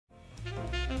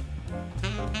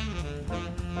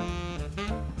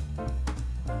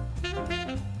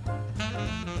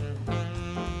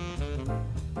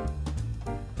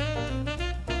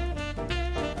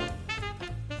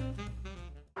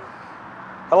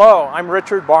Hello, I'm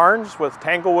Richard Barnes with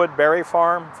Tanglewood Berry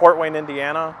Farm, Fort Wayne,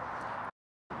 Indiana.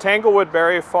 Tanglewood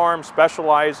Berry Farm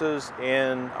specializes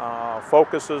in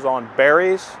focuses on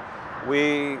berries.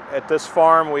 At this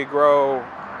farm we grow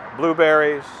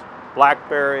blueberries,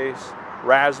 blackberries,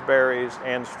 raspberries,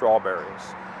 and strawberries.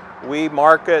 We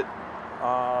market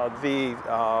the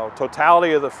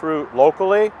totality of the fruit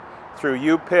locally through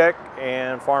U-Pick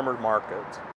and farmers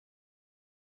markets.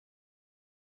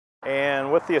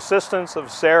 And with the assistance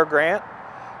of SARE grant,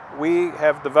 we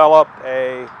have developed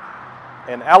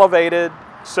an elevated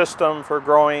system for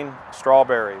growing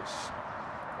strawberries.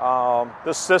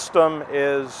 This system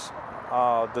is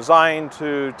designed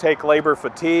to take labor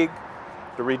fatigue,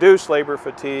 to reduce labor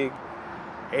fatigue,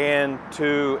 and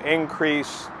to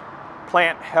increase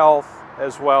plant health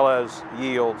as well as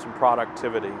yields and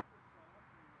productivity.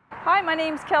 Hi, my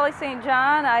name is Kelly St.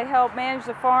 John. I help manage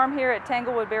the farm here at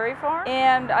Tanglewood Berry Farm.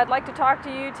 And I'd like to talk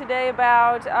to you today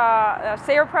about a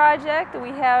SARE project. We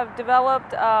have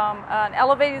developed an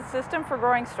elevated system for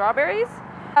growing strawberries.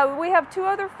 We have two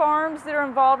other farms that are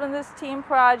involved in this team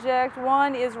project.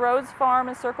 One is Rhodes Farm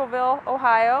in Circleville,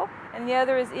 Ohio, and the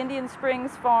other is Indian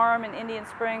Springs Farm in Indian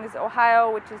Springs,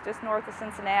 Ohio, which is just north of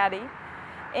Cincinnati.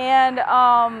 And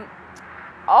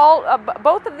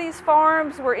both of these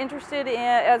farms were interested in,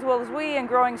 as well as we, in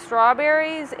growing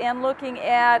strawberries and looking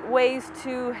at ways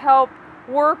to help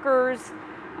workers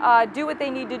do what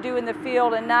they need to do in the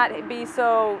field and not be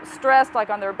so stressed, like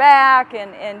on their back,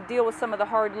 and deal with some of the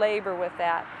hard labor with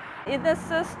that. In this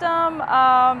system,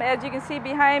 as you can see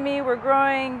behind me, we're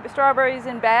growing strawberries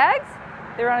in bags.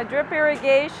 They're on a drip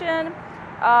irrigation.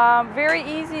 Very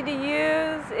easy to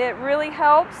use. It really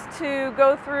helps to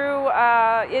go through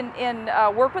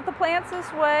work with the plants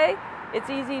this way. It's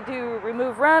easy to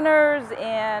remove runners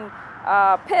and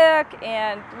pick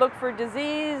and look for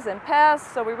disease and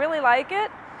pests, so we really like it.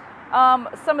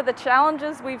 Some of the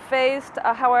challenges we've faced,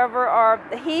 however, are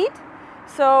the heat.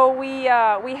 So we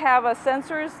have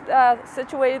sensors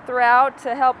situated throughout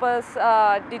to help us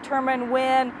determine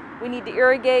when we need to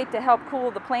irrigate to help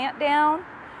cool the plant down.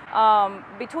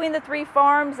 Between the three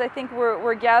farms, I think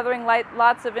we're gathering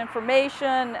lots of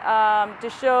information to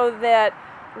show that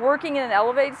working in an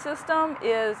elevated system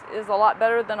is a lot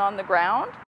better than on the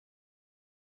ground.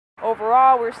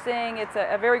 Overall, we're seeing it's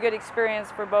a very good experience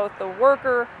for both the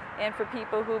worker and for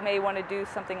people who may want to do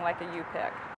something like a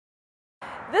U-Pick.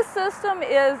 This system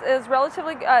is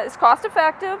relatively is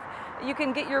cost-effective. You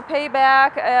can get your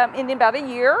payback in about a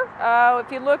year. If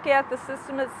you look at the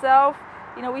system itself,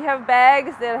 you know, we have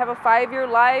bags that have a 5-year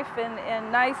life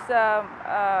and nice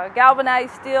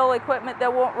galvanized steel equipment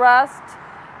that won't rust.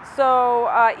 So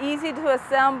easy to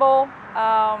assemble,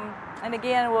 and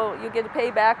again, you'll get a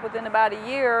payback within about a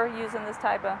year using this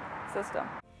type of system.